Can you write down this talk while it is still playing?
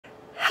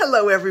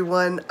Hello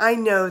everyone. I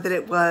know that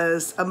it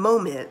was a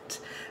moment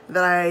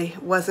that I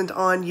wasn't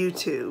on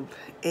YouTube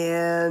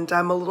and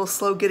I'm a little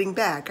slow getting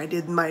back. I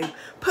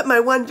put my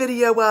one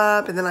video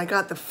up and then I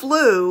got the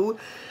flu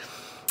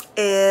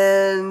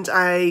and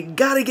I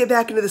gotta get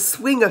back into the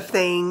swing of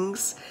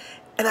things,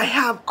 and I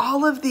have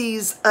all of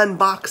these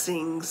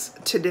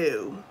unboxings to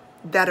do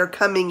that are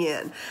coming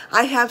in.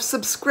 I have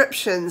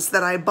subscriptions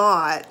that I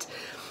bought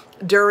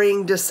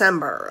during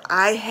December.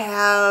 I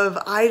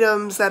have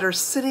items that are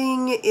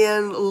sitting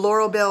in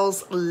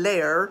LaurelBelle's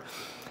lair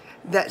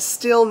that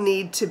still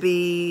need to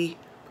be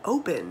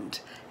opened.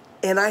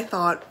 And I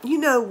thought, you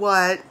know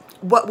what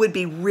would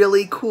be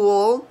really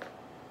cool?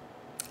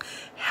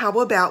 How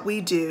about we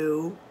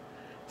do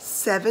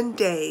 7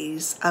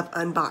 days of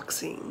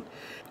unboxing?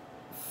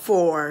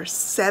 For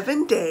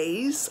 7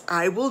 days,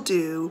 I will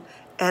do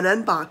an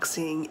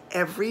unboxing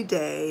every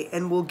day,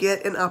 and we'll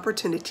get an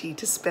opportunity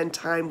to spend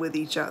time with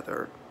each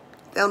other.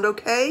 Sound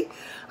okay?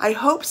 I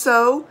hope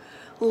so.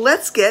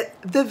 Let's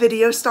get the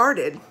video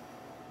started.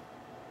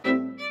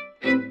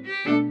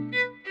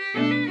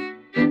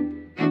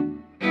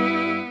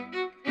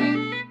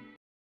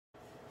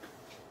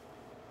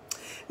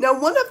 Now,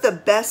 one of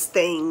the best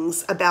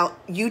things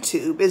about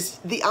YouTube is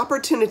the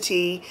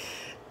opportunity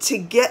to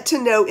get to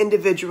know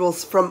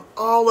individuals from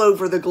all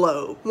over the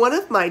globe. One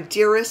of my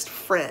dearest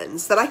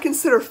friends that I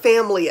consider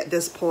family at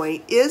this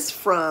point is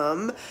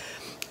from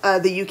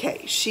the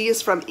UK. She is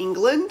from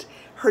England.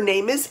 Her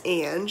name is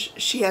Ange.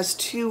 She has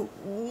 2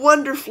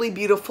 wonderfully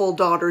beautiful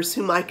daughters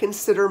whom I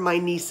consider my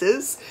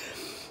nieces.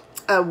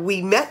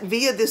 We met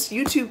via this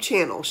YouTube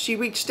channel. She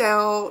reached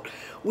out,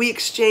 we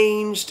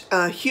exchanged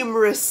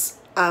humorous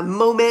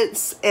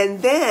moments,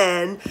 and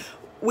then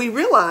we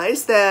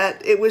realized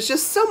that it was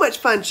just so much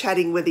fun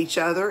chatting with each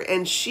other,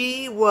 and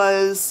she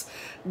was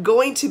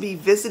going to be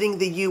visiting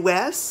the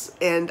US,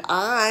 and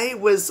I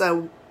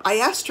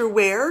asked her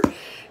where.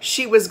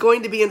 She was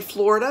going to be in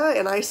Florida,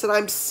 and I said,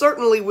 I'm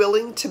certainly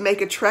willing to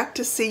make a trek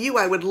to see you.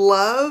 I would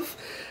love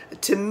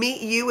to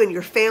meet you and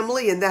your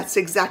family, and that's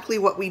exactly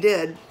what we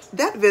did.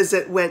 That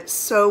visit went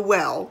so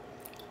well.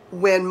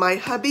 When my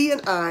hubby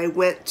and I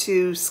went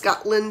to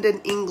Scotland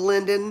and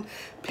England and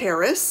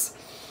Paris,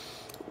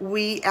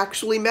 we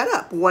actually met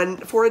up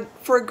for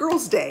a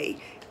girls' day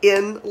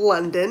in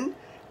London,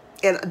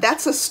 and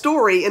that's a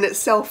story in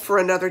itself for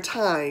another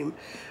time.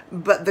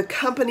 But the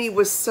company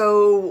was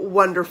so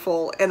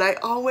wonderful, and I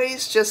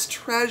always just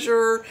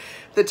treasure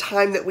the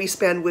time that we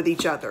spend with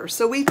each other.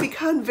 So we've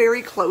become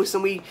very close,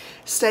 and we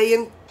stay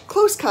in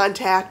close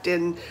contact,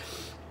 and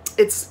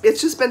it's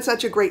just been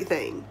such a great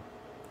thing.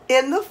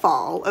 In the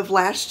fall of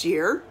last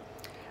year,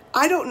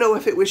 I don't know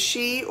if it was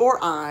she or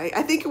I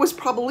think it was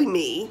probably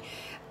me.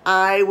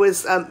 I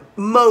was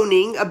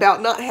moaning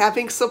about not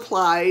having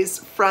supplies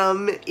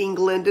from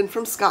England and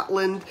from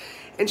Scotland.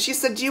 And she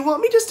said, do you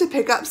want me just to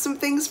pick up some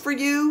things for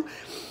you?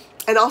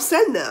 And I'll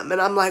send them.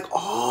 And I'm like,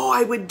 oh,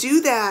 I would do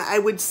that. I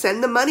would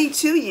send the money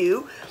to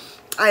you.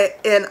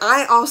 And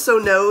I also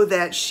know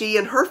that she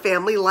and her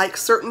family like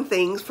certain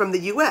things from the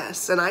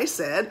US. And I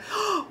said,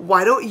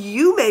 why don't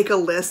you make a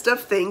list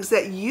of things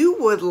that you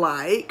would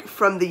like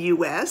from the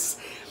US?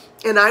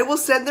 And I will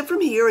send them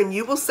from here, and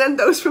you will send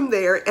those from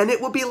there, and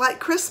it will be like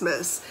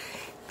Christmas.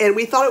 And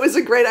we thought it was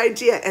a great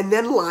idea. And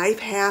then life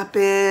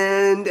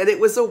happened, and it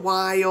was a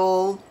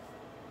while.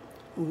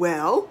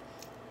 Well,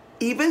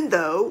 even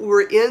though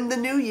we're in the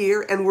new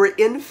year and we're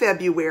in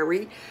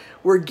February,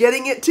 we're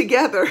getting it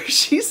together.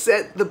 She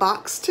sent the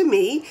box to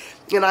me,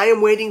 and I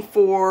am waiting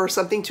for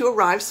something to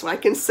arrive so I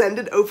can send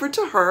it over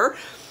to her.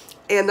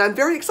 And I'm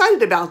very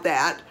excited about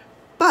that.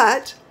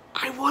 But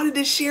I wanted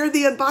to share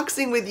the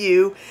unboxing with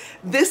you.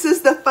 This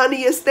is the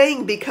funniest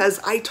thing because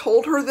I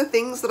told her the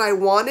things that I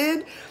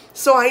wanted,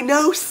 so I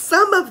know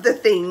some of the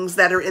things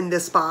that are in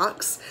this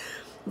box,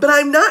 but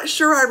I'm not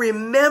sure I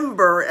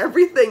remember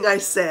everything I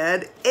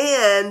said,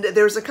 and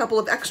there's a couple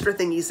of extra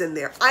thingies in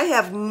there. I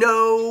have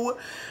no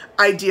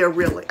idea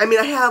really. I mean,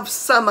 I have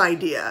some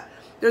idea.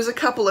 There's a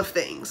couple of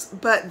things,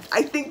 but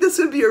I think this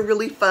would be a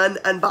really fun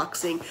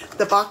unboxing.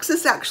 The box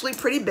is actually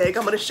pretty big.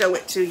 I'm going to show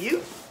it to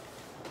you.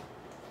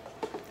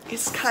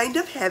 It's kind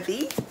of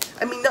heavy.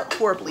 I mean, not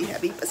horribly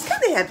heavy, but it's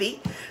kind of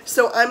heavy.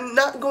 So I'm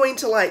not going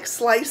to like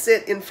slice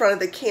it in front of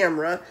the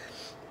camera,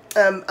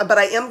 but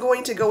I am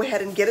going to go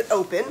ahead and get it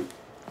open,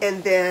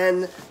 and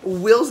then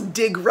we'll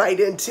dig right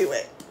into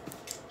it.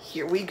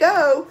 Here we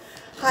go.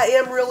 I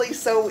am really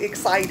so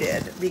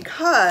excited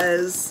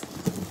because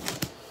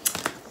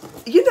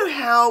you know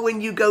how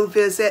when you go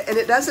visit, and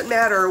it doesn't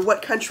matter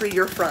what country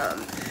you're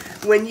from,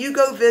 when you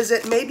go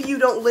visit, maybe you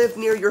don't live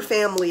near your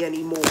family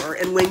anymore,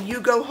 and when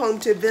you go home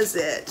to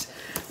visit,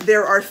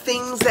 there are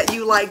things that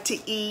you like to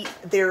eat,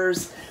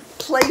 there's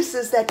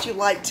places that you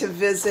like to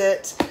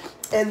visit,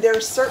 and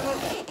there's certain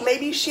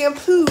maybe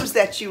shampoos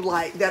that you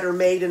like that are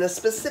made in a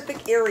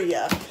specific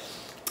area.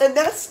 And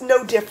that's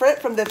no different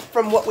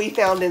from what we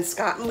found in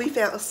Scotland. We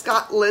found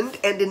Scotland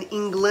and in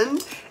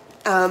England.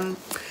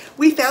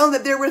 We found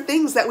that there were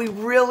things that we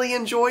really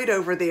enjoyed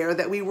over there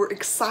that we were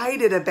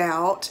excited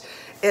about,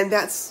 and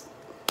that's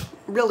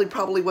really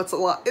probably what's a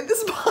lot in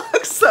this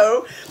box.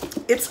 So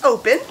it's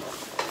open.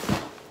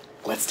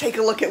 Let's take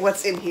a look at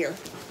what's in here.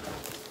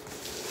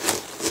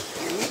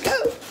 Here we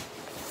go.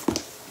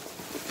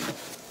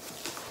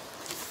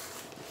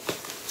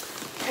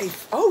 Okay.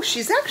 Oh,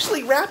 she's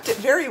actually wrapped it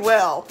very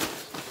well.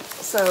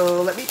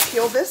 So let me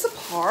peel this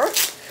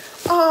apart.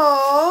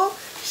 Oh,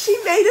 she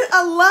made it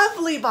a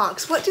lovely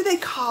box. What do they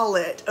call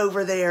it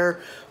over there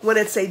when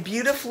it's a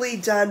beautifully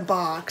done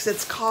box?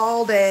 It's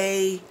called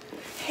a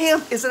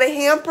is it a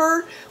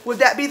hamper? Would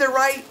that be the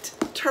right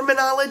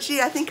terminology?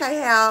 I think I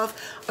have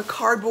a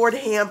cardboard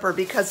hamper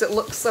because it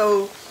looks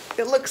so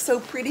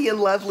pretty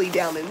and lovely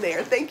down in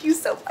there. Thank you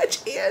so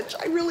much, Ange.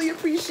 I really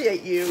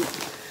appreciate you.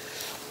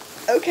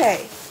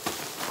 Okay.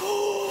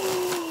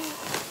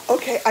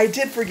 Okay, I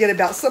did forget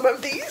about some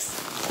of these.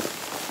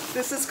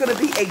 This is going to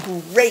be a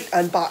great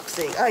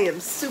unboxing. I am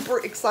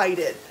super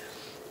excited.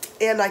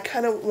 And I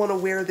kind of want to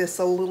wear this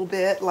a little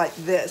bit like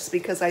this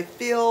because I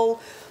feel,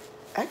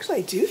 actually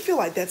I do feel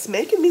like that's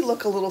making me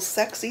look a little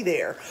sexy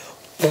there.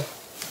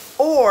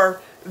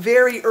 Or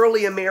very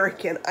early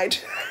American. I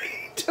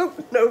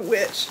don't know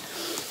which.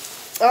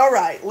 All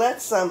right,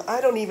 let's,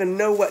 I don't even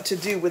know what to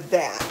do with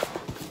that.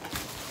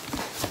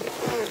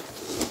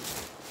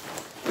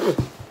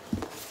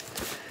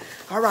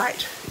 All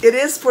right, it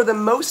is for the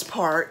most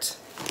part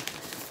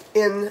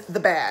in the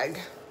bag.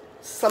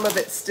 Some of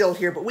it's still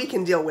here, but we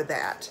can deal with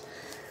that.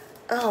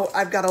 Oh,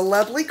 I've got a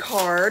lovely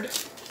card.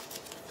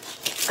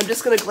 I'm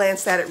just going to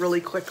glance at it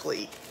really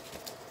quickly.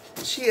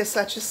 She is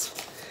such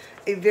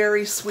a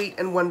very sweet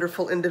and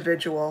wonderful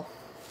individual.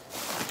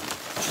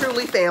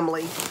 Truly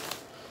family.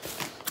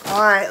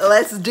 All right,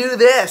 let's do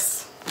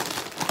this.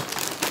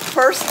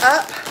 First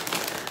up,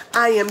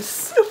 I am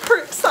super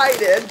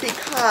excited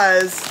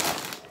because,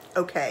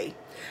 okay,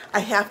 I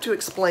have to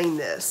explain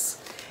this.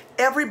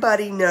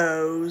 Everybody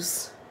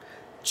knows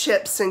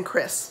chips and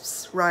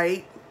crisps,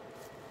 right?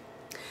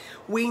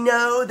 We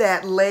know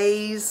that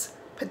Lay's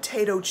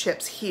potato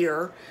chips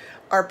here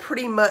are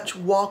pretty much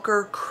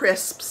Walker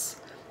crisps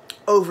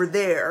over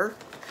there.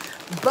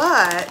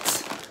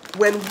 But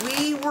when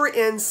we were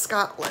in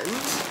Scotland,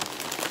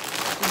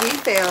 we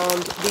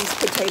found these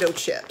potato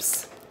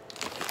chips.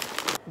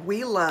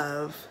 We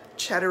love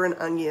cheddar and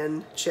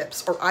onion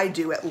chips, or I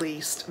do at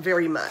least,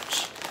 very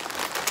much.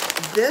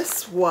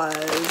 This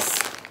was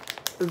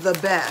the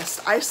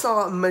best. I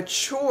saw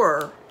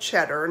mature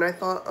cheddar and I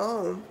thought,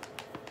 oh,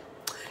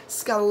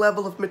 it's got a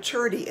level of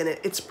maturity in it.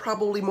 It's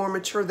probably more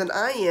mature than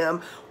I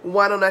am.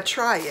 Why don't I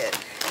try it?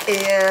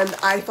 And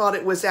I thought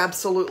it was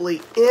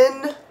absolutely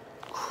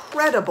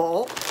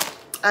incredible.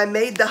 I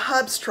made the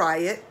hubs try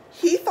it.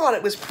 He thought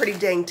it was pretty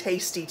dang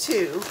tasty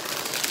too.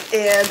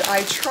 And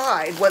I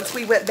tried. Once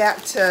we went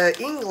back to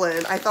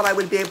England, I thought I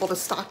would be able to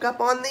stock up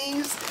on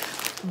these,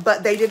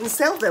 but they didn't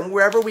sell them.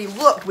 Wherever we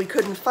looked, we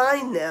couldn't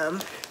find them.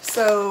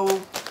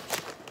 So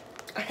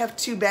I have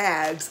 2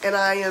 bags and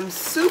I am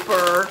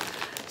super,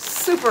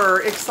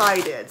 super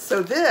excited.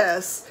 So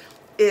this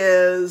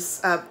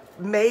is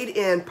made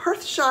in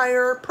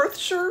Perthshire,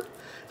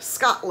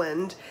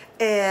 Scotland,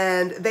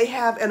 and they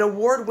have an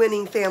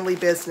award-winning family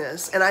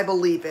business, and I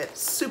believe it.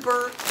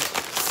 Super,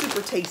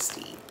 super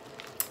tasty.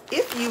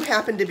 If you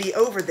happen to be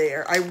over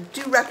there, I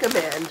do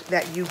recommend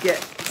that you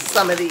get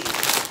some of these.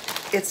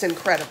 It's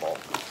incredible.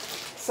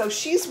 So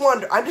she's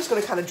I'm just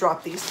going to kind of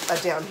drop these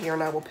down here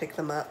and I will pick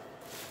them up.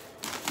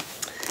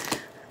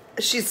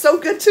 She's so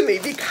good to me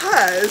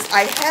because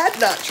I had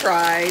not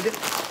tried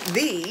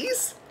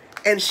these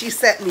and she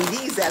sent me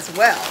these as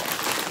well.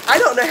 I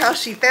don't know how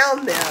she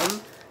found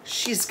them.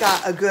 She's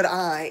got a good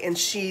eye and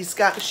she's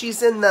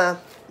in the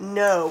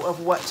know of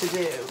what to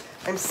do.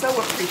 I'm so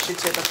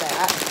appreciative of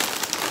that.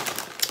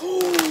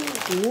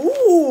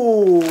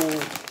 Ooh,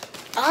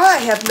 I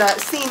have not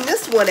seen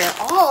this one at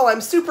all.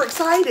 I'm super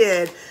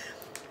excited.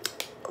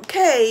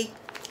 Okay,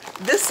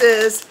 this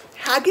is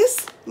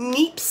haggis,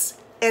 neeps,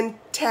 and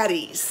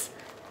tatties.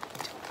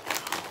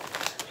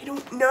 I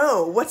don't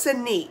know. What's a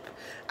neep?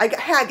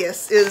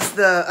 Haggis is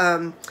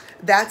the,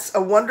 that's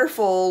a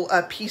wonderful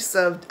piece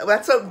of,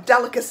 that's a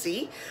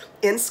delicacy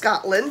in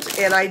Scotland,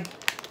 and I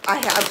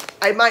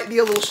might be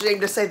a little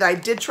ashamed to say that I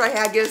did try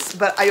haggis,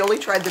 but I only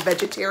tried the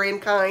vegetarian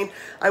kind.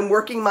 I'm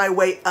working my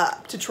way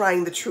up to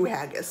trying the true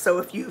haggis. So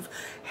if you've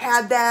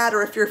had that,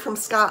 or if you're from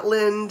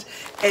Scotland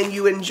and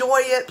you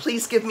enjoy it,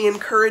 please give me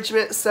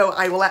encouragement so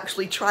I will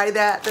actually try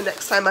that the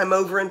next time I'm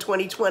over in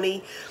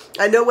 2020.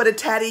 I know what a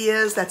tatty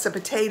is. That's a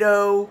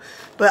potato,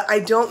 but I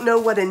don't know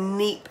what a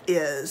neep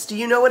is. Do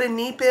you know what a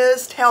neep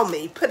is? Tell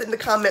me. Put it in the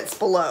comments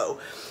below.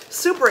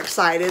 Super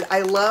excited.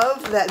 I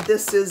love that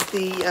this is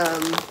the,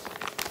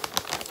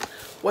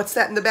 what's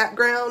that in the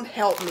background?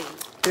 Help me.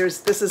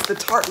 This is the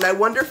tartan. I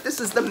wonder if this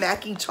is the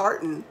Mackie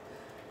tartan.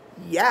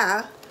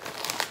 Yeah.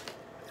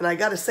 And I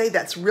gotta say,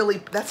 that's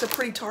a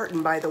pretty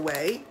tartan, by the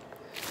way.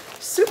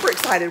 Super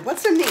excited.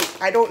 What's a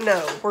neep? I don't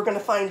know. We're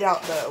gonna find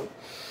out though.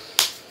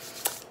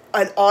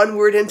 And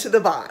onward into the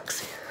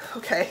box.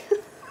 Okay.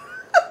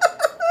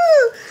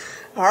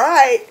 All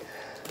right.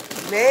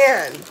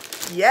 Man,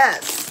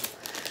 yes.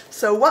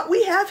 So what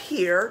we have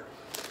here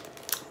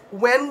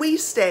when we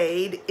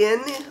stayed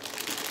in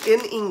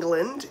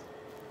England,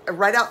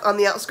 right out on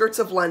the outskirts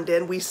of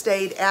London, we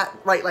stayed at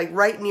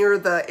right near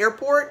the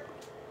airport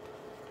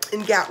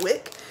in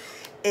Gatwick,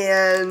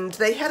 and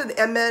they had an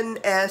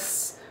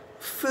M&S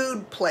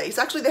food place.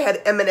 Actually, they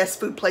had M&S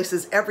food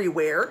places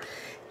everywhere.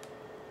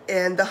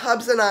 And the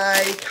hubs and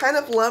I kind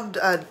of loved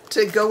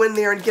to go in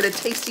there and get a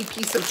tasty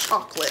piece of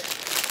chocolate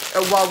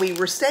while we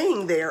were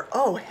staying there.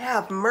 Oh,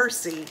 have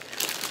mercy.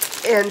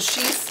 And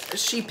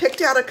she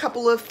picked out a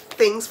couple of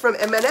things from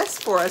M&S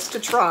for us to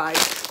try.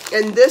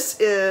 And this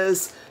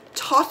is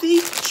toffee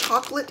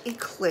chocolate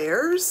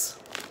eclairs.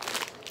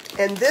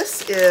 And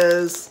this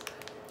is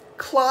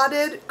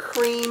clotted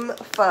cream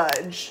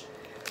fudge.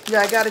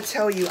 Now I gotta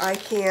tell you, I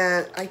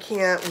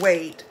can't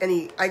wait.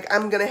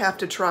 I'm gonna have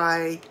to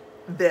try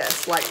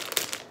this. Like,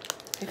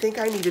 I think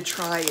I need to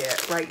try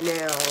it right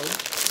now.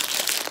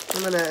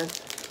 I'm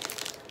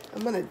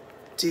gonna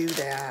do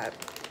that.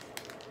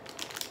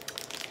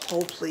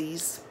 Hold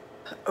please.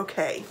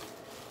 Okay.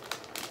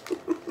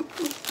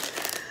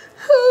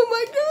 Oh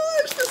my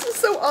gosh, this is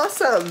so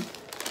awesome.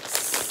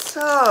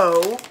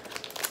 So,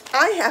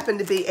 I happen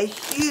to be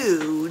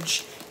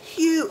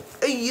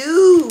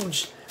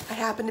I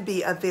happen to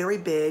be a very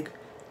big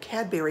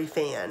Cadbury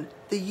fan,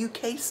 the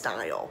UK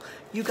style.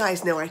 You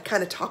guys know I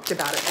kind of talked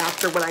about it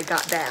after when I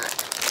got back.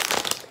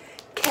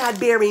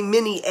 Cadbury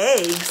mini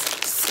eggs,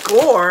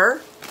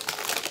 score.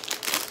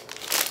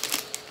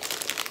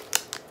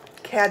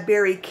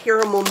 Cadbury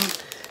caramel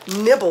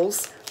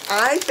nibbles.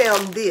 I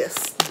found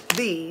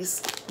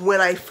these when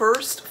I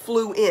first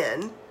flew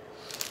in,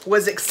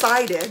 was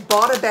excited,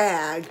 bought a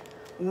bag,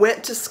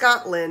 went to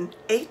Scotland,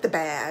 ate the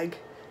bag,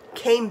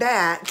 came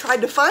back,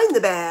 tried to find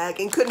the bag,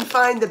 and couldn't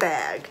find the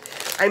bag.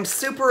 I'm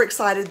super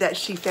excited that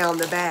she found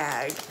the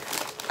bag.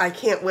 I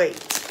can't wait.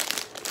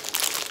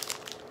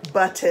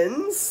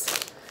 Buttons.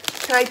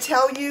 Can I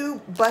tell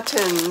you,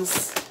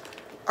 buttons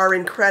are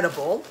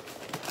incredible.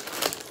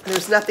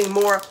 There's nothing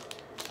more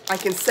I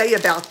can say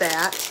about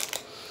that.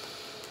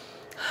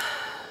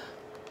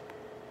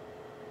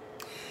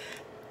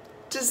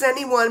 Does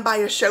anyone, by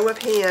a show of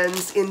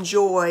hands,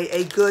 enjoy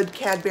a good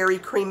Cadbury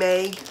cream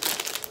egg?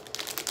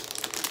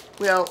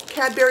 Well,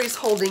 Cadbury's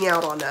holding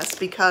out on us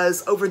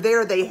because over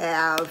there they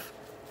have,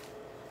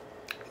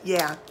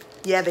 yeah,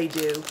 they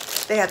do.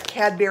 They have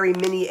Cadbury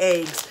mini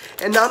eggs.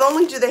 And not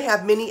only do they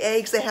have mini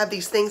eggs, they have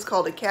these things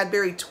called a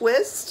Cadbury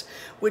twist,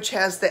 which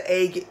has the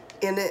egg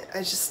in it.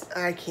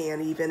 I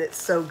can't even.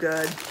 It's so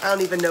good. I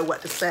don't even know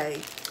what to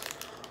say.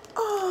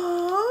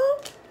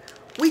 Aww.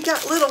 We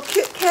got little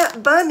Kit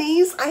Kat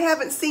bunnies. I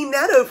haven't seen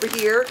that over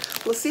here.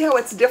 We'll see how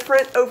it's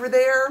different over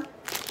there.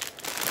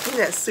 Isn't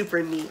that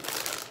super neat?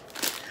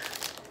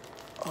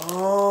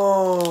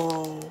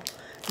 Oh,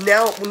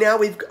 now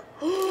we've got,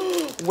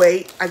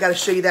 wait, I got to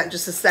show you that in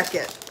just a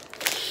second.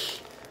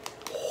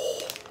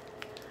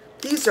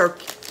 These are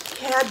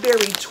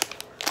Cadbury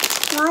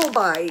Twirl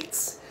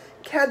Bites.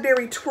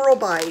 Cadbury Twirl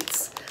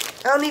Bites.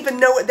 I don't even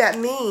know what that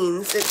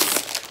means. It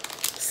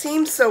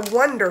seems so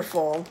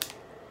wonderful.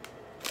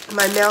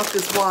 My mouth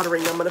is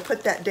watering. I'm going to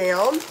put that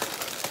down.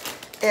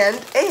 And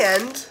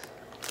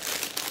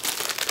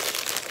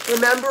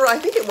remember, I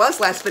think it was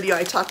last video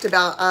I talked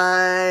about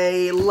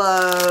I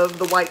love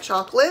the white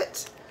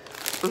chocolate.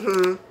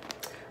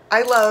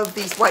 I love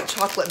these white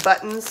chocolate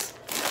buttons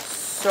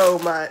so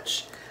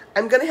much.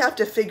 I'm going to have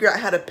to figure out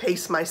how to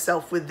pace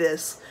myself with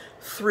this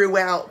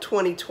throughout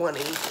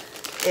 2020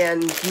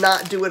 and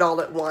not do it all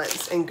at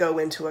once and go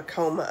into a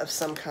coma of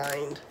some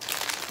kind.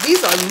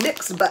 These are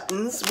mix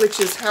buttons, which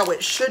is how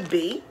it should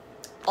be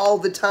all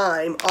the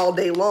time, all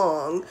day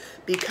long,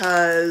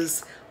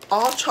 because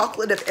all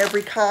chocolate of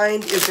every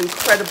kind is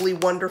incredibly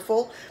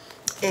wonderful,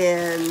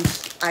 and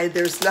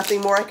there's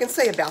nothing more I can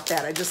say about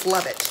that. I just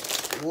love it.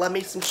 Love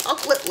me some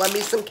chocolate, love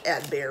me some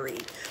Cadbury.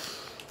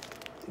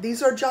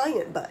 These are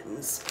giant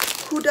buttons.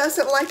 Who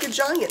doesn't like a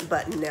giant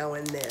button now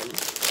and then?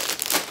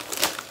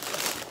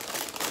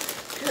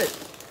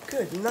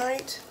 Good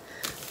night.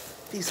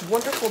 These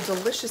wonderful,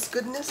 delicious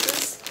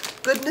goodnesses.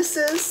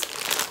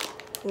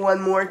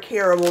 One more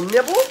caramel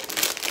nibble.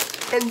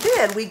 And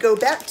then we go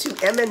back to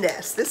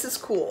M&S. This is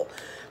cool.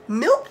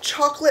 Milk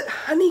chocolate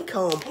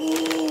honeycomb.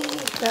 Oh,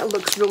 that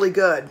looks really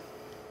good.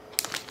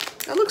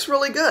 That looks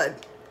really good.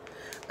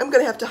 I'm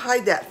going to have to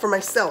hide that for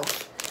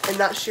myself and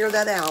not share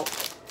that out.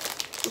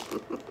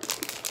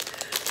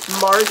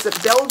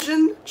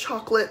 Belgian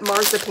chocolate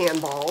marzipan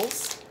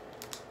balls.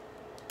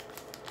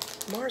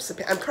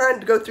 Marzipan. I'm trying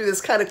to go through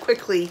this kind of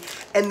quickly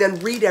and then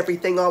read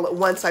everything all at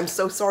once. I'm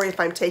so sorry if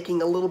I'm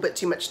taking a little bit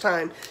too much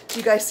time. Do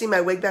you guys see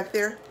my wig back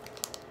there?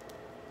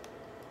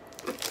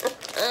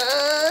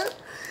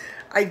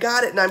 I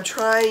got it, and I'm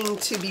trying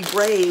to be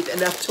brave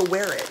enough to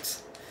wear it.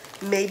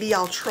 Maybe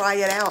I'll try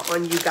it out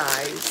on you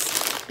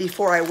guys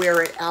before I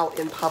wear it out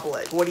in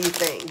public. What do you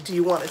think? Do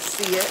you want to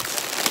see it?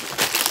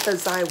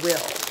 Because I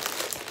will.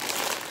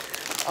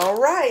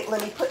 All right,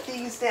 let me put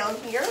these down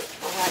here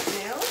right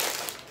now.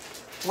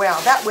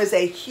 Wow, that was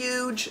a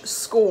huge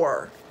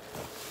score.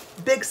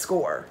 Big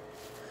score.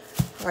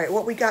 All right,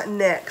 what we got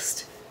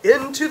next?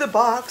 into the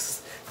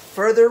box.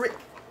 Further.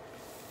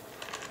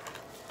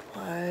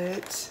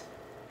 What?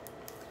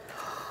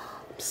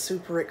 I'm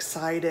super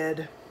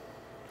excited.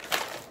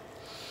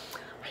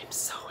 I'm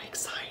so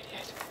excited.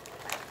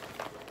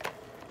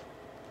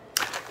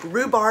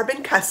 Rhubarb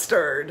and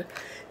custard.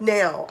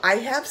 Now, I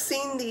have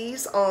seen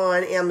these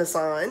on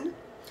Amazon.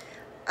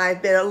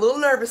 I've been a little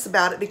nervous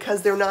about it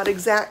because they're not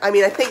exact. I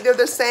mean, I think they're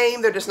the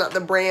same. They're just not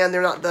the brand.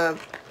 They're not the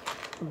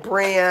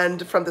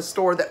brand from the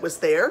store that was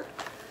there.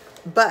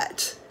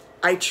 But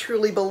I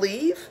truly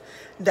believe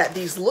that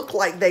these look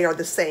like they are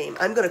the same.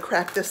 I'm going to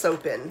crack this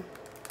open.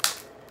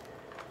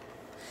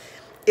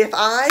 If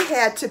I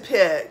had to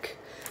pick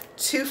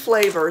 2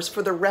 flavors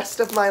for the rest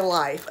of my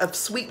life of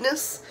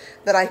sweetness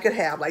that I could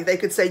have, like they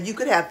could say you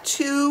could have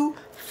 2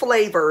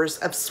 flavors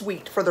of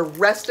sweet for the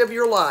rest of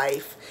your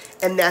life,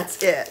 and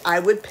that's it, I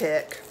would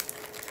pick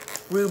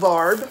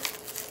rhubarb,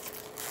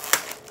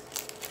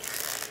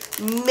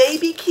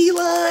 maybe key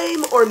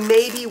lime, or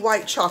maybe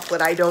white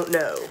chocolate, I don't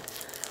know.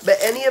 But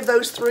any of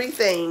those 3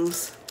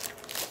 things,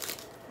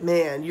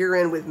 man, you're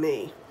in with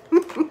me.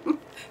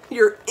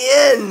 You're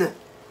in.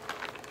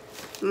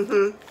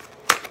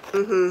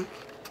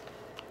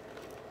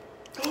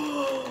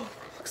 Oh,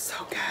 looks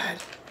so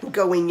good.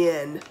 Going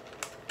in.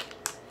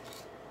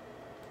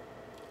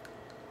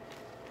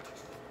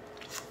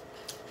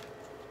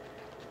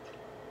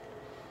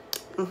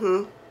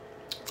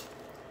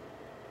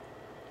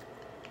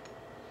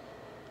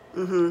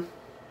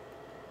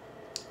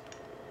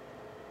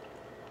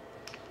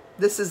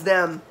 This is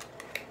them.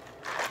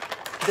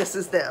 This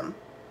is them.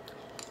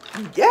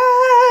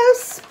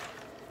 Yes!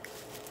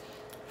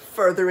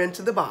 Further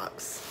into the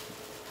box.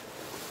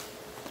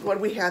 What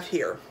do we have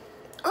here?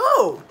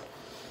 Oh!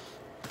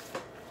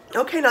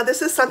 Okay, now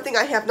this is something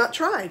I have not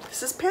tried.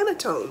 This is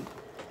Panettone.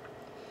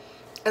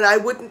 And I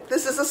wouldn't,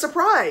 this is a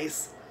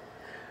surprise.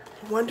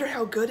 I wonder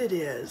how good it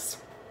is.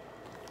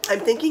 I'm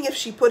thinking if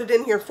she put it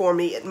in here for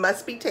me, it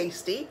must be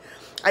tasty.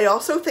 I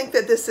also think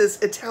that this is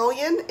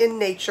Italian in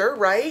nature,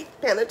 right?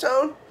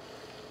 Panettone?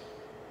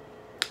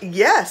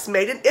 Yes,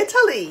 made in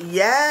Italy.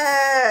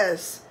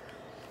 Yes.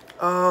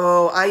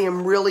 Oh, I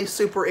am really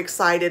super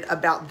excited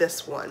about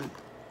this one.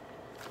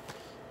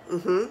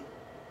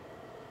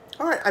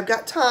 All right, I've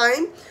got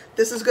time.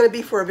 This is going to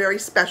be for a very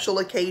special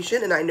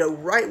occasion, and I know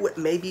right what,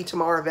 maybe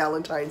tomorrow,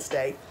 Valentine's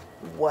Day.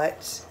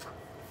 What?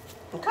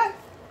 Okay.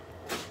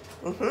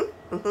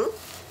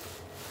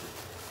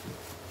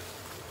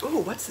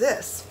 Oh, what's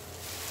this?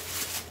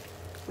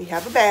 We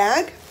have a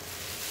bag.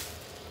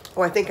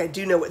 Oh, I think I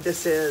do know what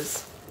this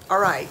is. All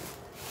right.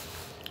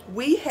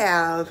 We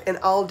have an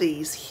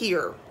Aldi's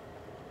here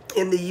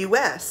in the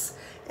US,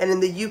 and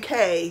in the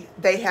UK,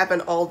 they have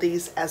an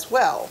Aldi's as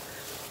well.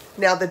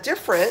 Now the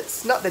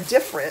difference, not the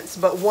difference,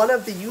 but one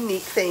of the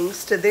unique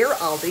things to their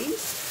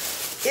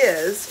Aldi's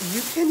is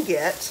you can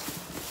get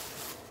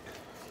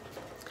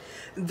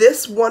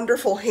this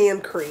wonderful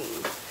hand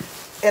cream.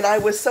 And I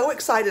was so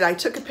excited, I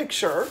took a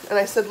picture and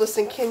I said,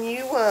 listen, can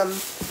you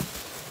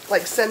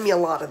like send me a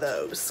lot of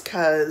those?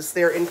 Because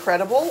they're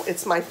incredible.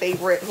 It's my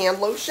favorite hand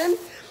lotion.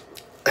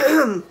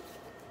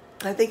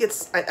 I think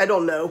it's, I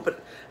don't know,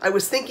 but I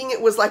was thinking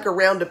it was like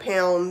around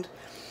 £1,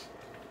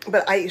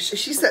 but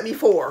she sent me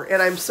 4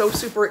 and I'm so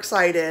super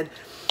excited.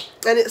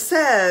 And it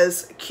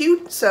says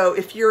cute. So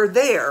if you're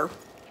there,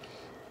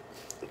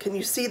 can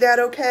you see that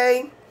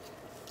okay?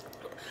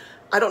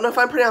 I don't know if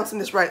I'm pronouncing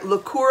this right.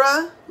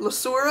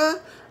 Lasura,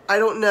 I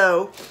don't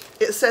know.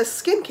 It says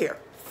skincare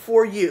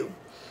for you.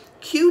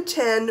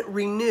 Q10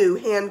 Renew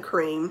Hand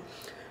Cream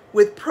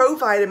with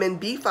Provitamin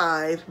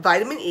B5,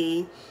 Vitamin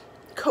E,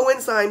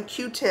 Coenzyme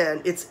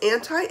Q10. It's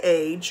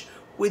anti-age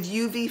with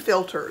UV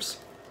filters.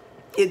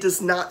 It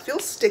does not feel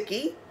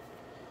sticky.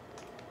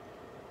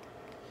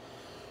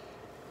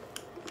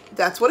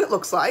 That's what it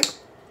looks like.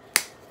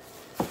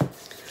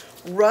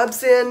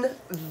 Rubs in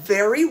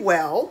very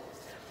well.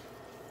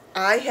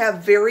 I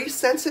have very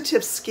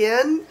sensitive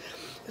skin,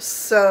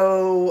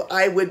 so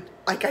I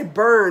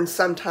burn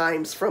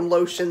sometimes from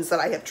lotions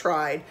that I have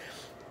tried.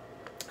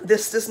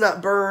 This does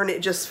not burn.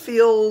 It just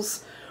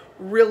feels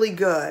really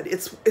good.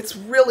 It's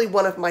really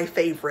one of my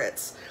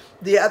favorites.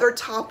 The other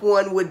top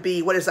one would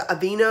be, what is it,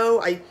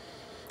 Aveeno?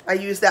 I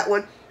use that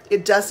one.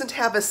 It doesn't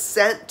have a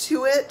scent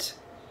to it,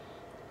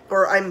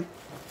 or I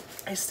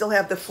still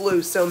have the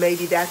flu, so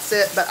maybe that's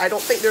it, but I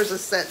don't think there's a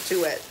scent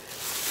to it.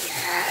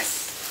 Yes.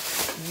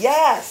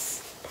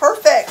 Yes,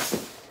 perfect.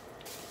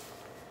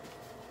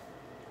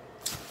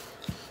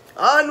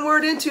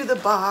 Onward into the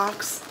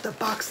box, the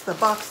box, the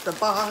box, the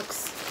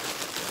box.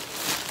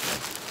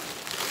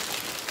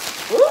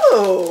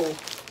 Ooh.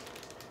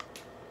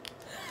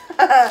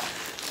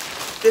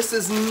 This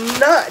is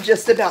not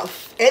just about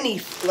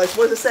any, like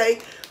what does it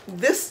say?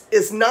 This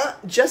is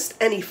not just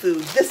any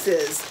food. This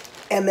is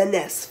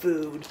M&S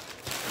food.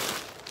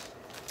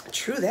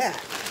 True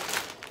that.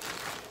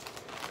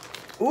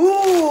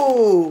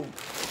 Ooh.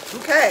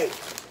 Okay,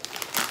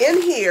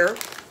 in here,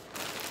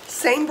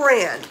 same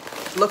brand,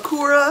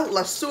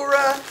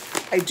 Lasura,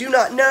 I do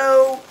not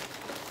know.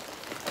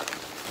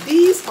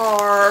 These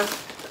are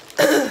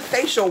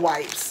facial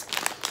wipes.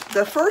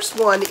 The first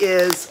one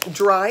is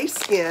dry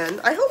skin.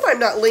 I hope I'm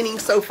not leaning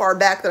so far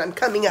back that I'm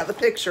coming out of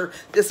the picture.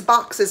 This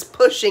box is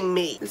pushing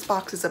me. This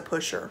box is a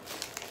pusher.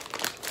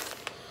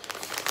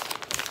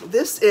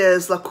 This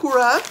is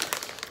LaCura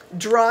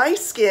Dry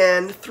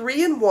Skin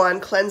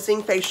 3-in-1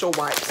 Cleansing Facial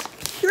Wipes.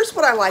 Here's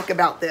what I like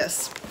about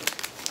this.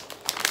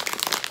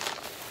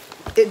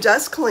 It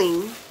does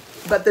clean,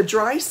 but the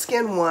dry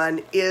skin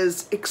one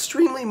is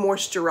extremely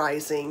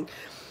moisturizing.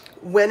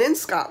 When in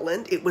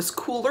Scotland, it was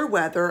cooler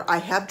weather. I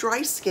have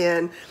dry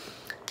skin.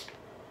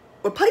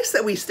 A place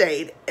that we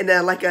stayed in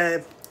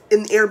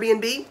in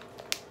Airbnb,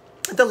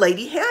 the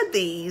lady had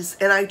these,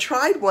 and I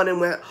tried one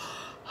and went,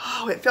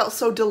 oh, it felt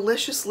so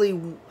deliciously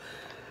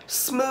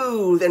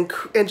smooth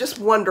and just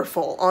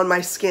wonderful on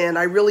my skin.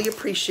 I really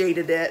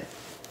appreciated it.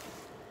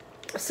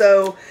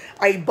 So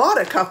I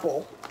bought a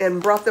couple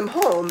and brought them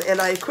home,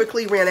 and I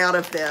quickly ran out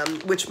of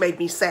them, which made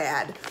me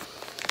sad.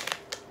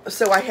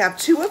 So I have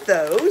 2 of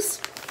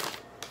those,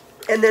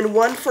 and then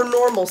 1 for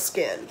normal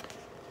skin,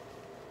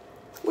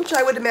 which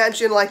I would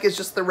imagine like is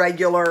just the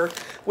regular,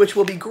 which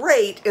will be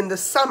great in the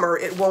summer.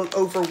 It won't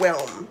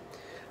overwhelm.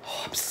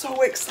 Oh, I'm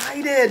so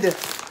excited.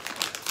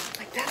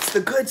 Like, that's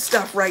the good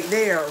stuff right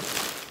there.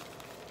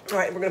 All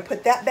right, we're gonna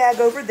put that bag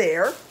over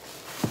there.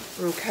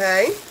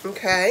 Okay,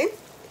 okay.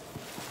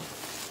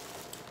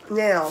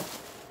 Now,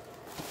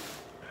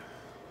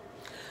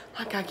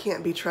 like, I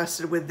can't be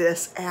trusted with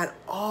this at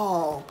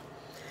all.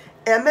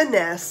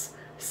 M&S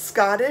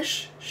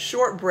Scottish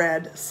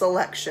Shortbread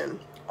Selection.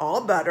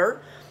 All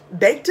butter,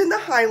 baked in the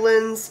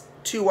Highlands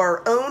to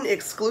our own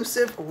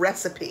exclusive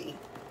recipe.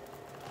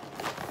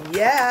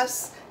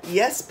 Yes,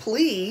 yes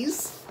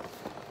please.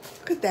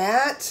 Look at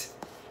that.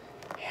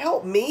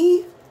 Help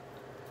me.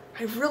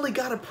 I've really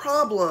got a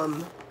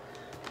problem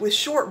with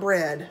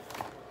shortbread.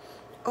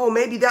 Oh,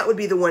 maybe that would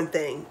be the one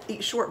thing.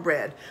 Eat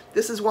shortbread.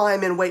 This is why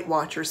I'm in Weight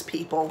Watchers,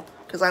 people,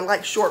 because I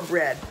like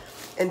shortbread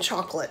and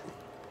chocolate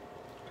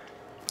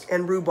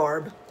and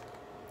rhubarb.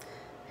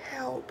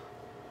 Help.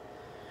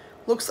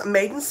 Looks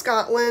made in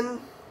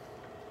Scotland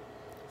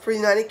for the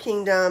United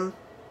Kingdom.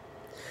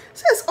 It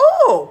says,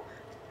 oh,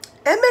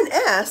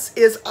 M&S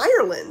is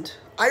Ireland.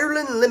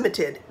 Ireland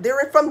Limited.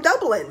 They're from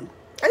Dublin.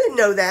 I didn't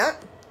know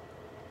that.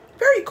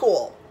 Very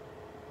cool.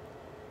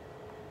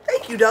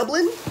 Thank you,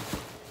 Dublin.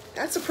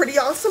 That's a pretty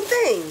awesome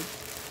thing.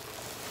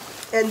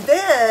 And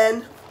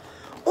then,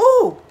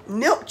 oh,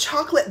 milk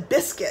chocolate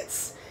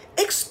biscuits.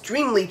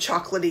 Extremely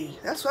chocolatey.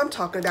 That's what I'm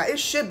talking about. It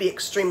should be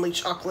extremely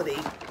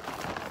chocolatey.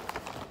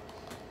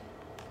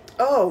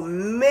 Oh,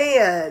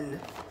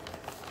 man.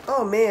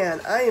 Oh,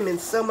 man. I am in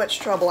so much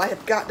trouble. I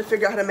have got to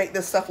figure out how to make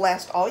this stuff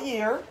last all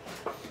year.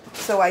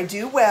 So I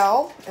do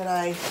well, and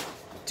I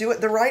do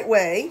it the right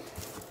way.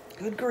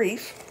 Good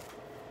grief.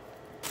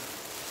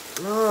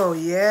 Oh,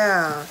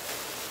 yeah.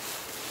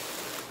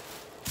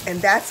 And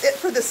that's it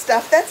for the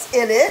stuff that's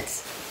in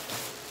it.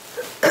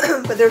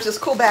 But there's this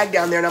cool bag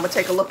down there, and I'm going to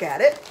take a look at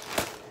it.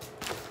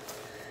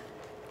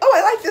 Oh,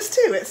 I like this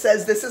too. It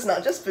says this is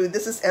not just food,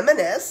 this is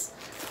M&S.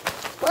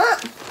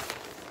 But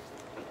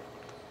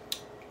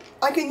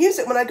I can use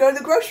it when I go to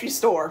the grocery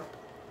store.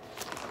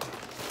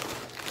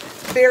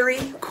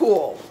 Very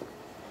cool.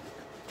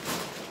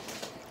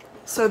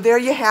 So there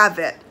you have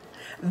it.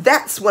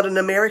 That's what an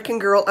American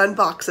girl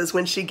unboxes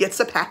when she gets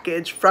a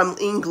package from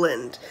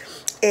England.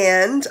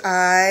 And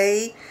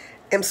I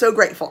am so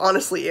grateful,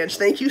 honestly, Ange.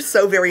 Thank you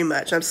so very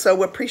much. I'm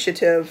so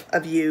appreciative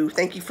of you.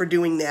 Thank you for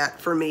doing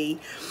that for me.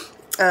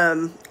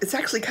 It's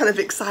actually kind of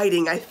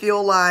exciting. I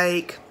feel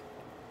like,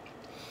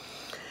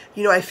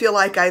 you know, I feel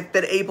like I've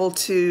been able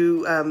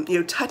to, you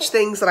know, touch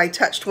things that I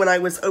touched when I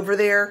was over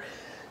there.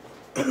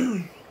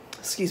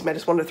 Excuse me, I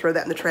just wanted to throw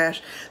that in the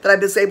trash. That I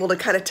was able to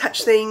kind of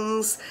touch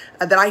things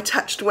that I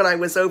touched when I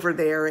was over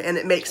there, and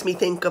it makes me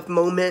think of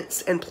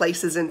moments and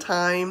places in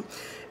time,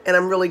 and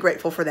I'm really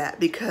grateful for that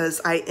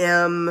because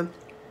I'm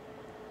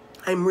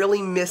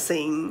really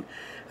missing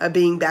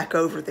being back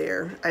over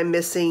there. I'm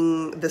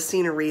missing the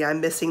scenery.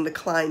 I'm missing the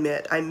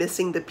climate. I'm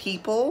missing the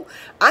people.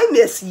 I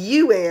miss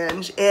you,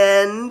 Ange,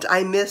 and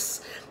I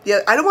miss. Yeah,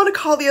 I don't want to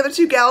call the other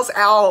 2 gals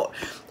out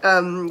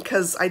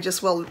because I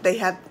just, well, they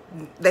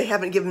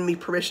haven't given me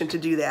permission to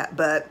do that.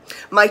 But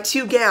my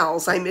 2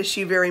 gals, I miss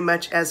you very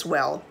much as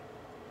well.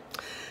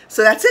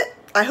 So that's it.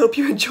 I hope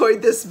you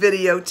enjoyed this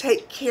video.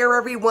 Take care,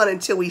 everyone,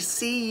 until we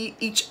see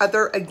each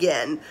other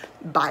again.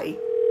 Bye.